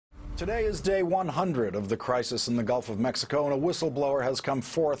Today is day 100 of the crisis in the Gulf of Mexico, and a whistleblower has come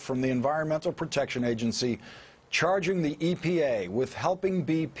forth from the Environmental Protection Agency charging the EPA with helping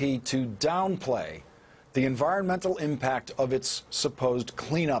BP to downplay the environmental impact of its supposed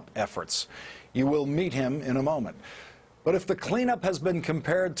cleanup efforts. You will meet him in a moment. But if the cleanup has been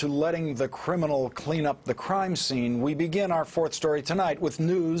compared to letting the criminal clean up the crime scene, we begin our fourth story tonight with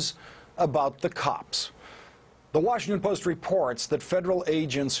news about the cops. The Washington Post reports that federal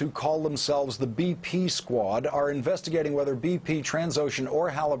agents who call themselves the BP Squad are investigating whether BP, Transocean, or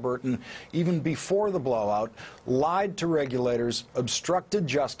Halliburton, even before the blowout, lied to regulators, obstructed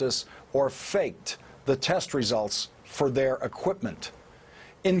justice, or faked the test results for their equipment,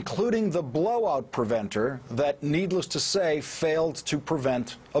 including the blowout preventer that, needless to say, failed to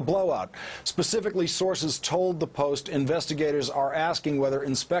prevent a blowout. Specifically, sources told the Post investigators are asking whether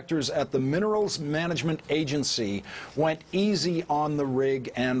inspectors at the Minerals Management Agency went easy on the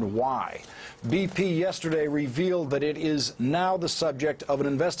rig and why. BP yesterday revealed that it is now the subject of an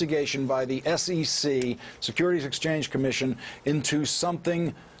investigation by the SEC, Securities Exchange Commission, into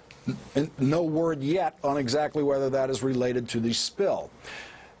something, no word yet on exactly whether that is related to the spill.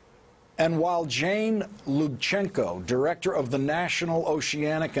 And while Jane Lubchenco, director of the National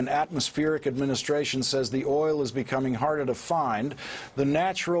Oceanic and Atmospheric Administration, says the oil is becoming harder to find, the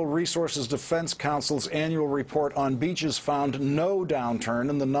Natural Resources Defense Council's annual report on beaches found no downturn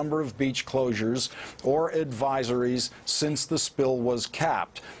in the number of beach closures or advisories since the spill was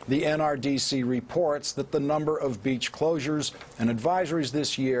capped. The NRDC reports that the number of beach closures and advisories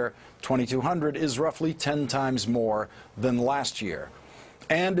this year, 2,200, is roughly 10 times more than last year.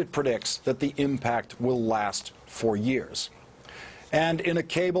 And it predicts that the impact will last for years. And in a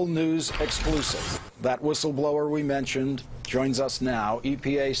cable news exclusive, that whistleblower we mentioned joins us now.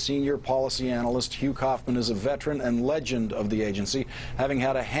 EPA senior policy analyst Hugh Kaufman is a veteran and legend of the agency, having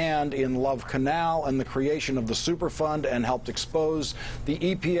had a hand in Love Canal and the creation of the Superfund and helped expose the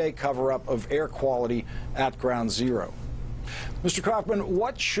EPA cover-up of air quality at Ground Zero. Mr. Kaufman,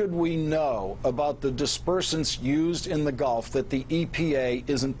 what should we know about the dispersants used in the Gulf that the EPA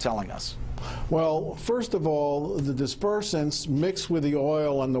isn't telling us? Well, first of all, the dispersants mixed with the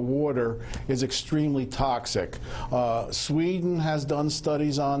oil and the water is extremely toxic. Sweden has done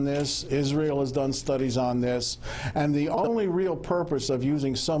studies on this. Israel has done studies on this. And the only real purpose of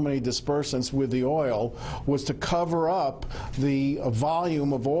using so many dispersants with the oil was to cover up the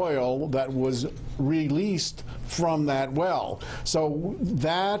volume of oil that was released from that well. So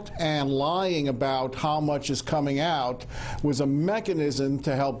that and lying about how much is coming out was a mechanism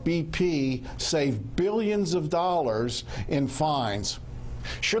to help BP save billions of dollars in fines.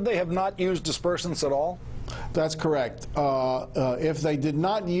 Should they have not used dispersants at all? That's correct. If they did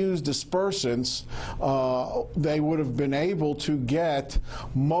not use dispersants, they would have been able to get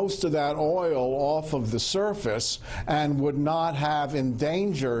most of that oil off of the surface and would not have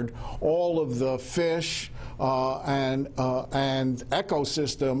endangered all of the fish and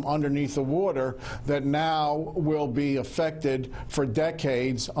ecosystem underneath the water that now will be affected for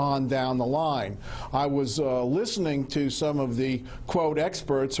decades on down the line. I was listening to some of the, quote,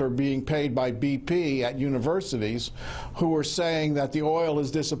 experts who are being paid by BP at universities who are saying that the oil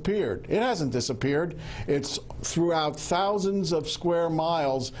has disappeared. It hasn't disappeared. It's throughout thousands of square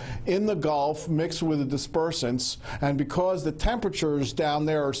miles in the Gulf mixed with the dispersants, and because the temperatures down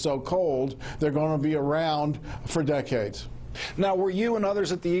there are so cold, they're going to be around for decades. Now, were you and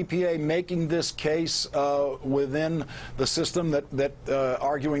others at the EPA making this case within the system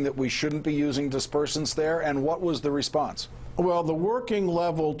arguing that we shouldn't be using dispersants there, and what was the response? Well, the working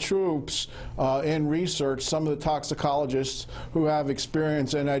level troops in research, some of the toxicologists who have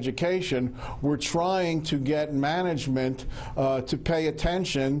experience in education, were trying to get management to pay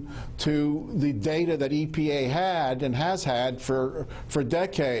attention to the data that EPA had and has had for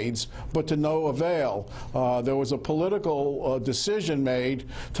decades, but to no avail. There was a political decision made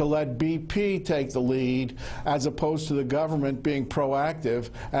to let BP take the lead as opposed to the government being proactive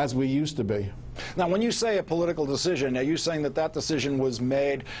as we used to be. Now, when you say a political decision, are you saying that that decision was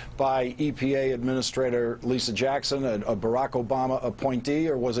made by EPA Administrator Lisa Jackson, a Barack Obama appointee,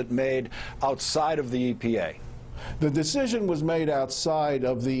 or was it made outside of the EPA? The decision was made outside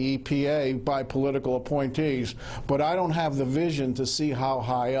of the EPA by political appointees, but I don't have the vision to see how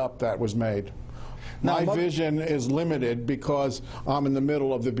high up that was made. My vision is limited because I'm in the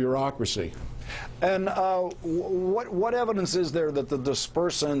middle of the bureaucracy. And what evidence is there that the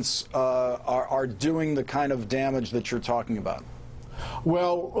dispersants are doing the kind of damage that you're talking about?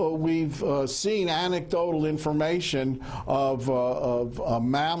 Well, we've seen anecdotal information of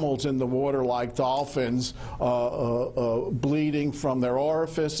mammals in the water like dolphins bleeding from their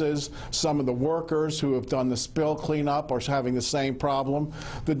orifices. Some of the workers who have done the spill cleanup are having the same problem.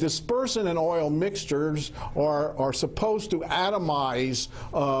 The dispersant and oil mixtures are supposed to atomize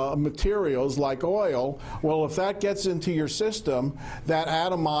materials like oil. Well, if that gets into your system, that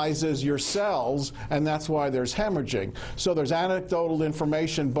atomizes your cells, and that's why there's hemorrhaging. So there's anecdotal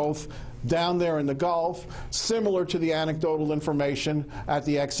information both down there in the Gulf, similar to the anecdotal information at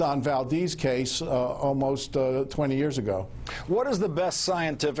the Exxon Valdez case almost 20 years ago. What is the best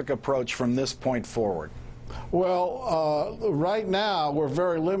scientific approach from this point forward? Well, right now we're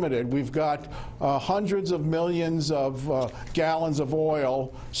very limited. We've got hundreds of millions of gallons of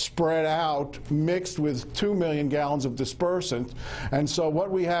oil spread out, mixed with 2 million gallons of dispersant. And so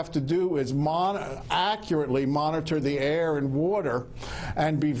what we have to do is accurately monitor the air and water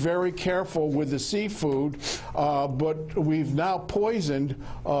and be very careful with the seafood. But we've now poisoned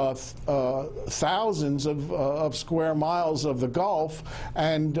thousands of square miles of the Gulf,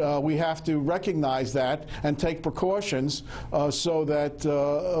 and we have to recognize that and take precautions so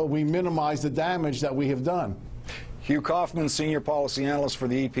that we minimize the damage that we have done. Hugh Kaufman, Senior Policy Analyst for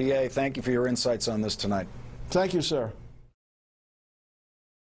the EPA, thank you for your insights on this tonight. Thank you, sir.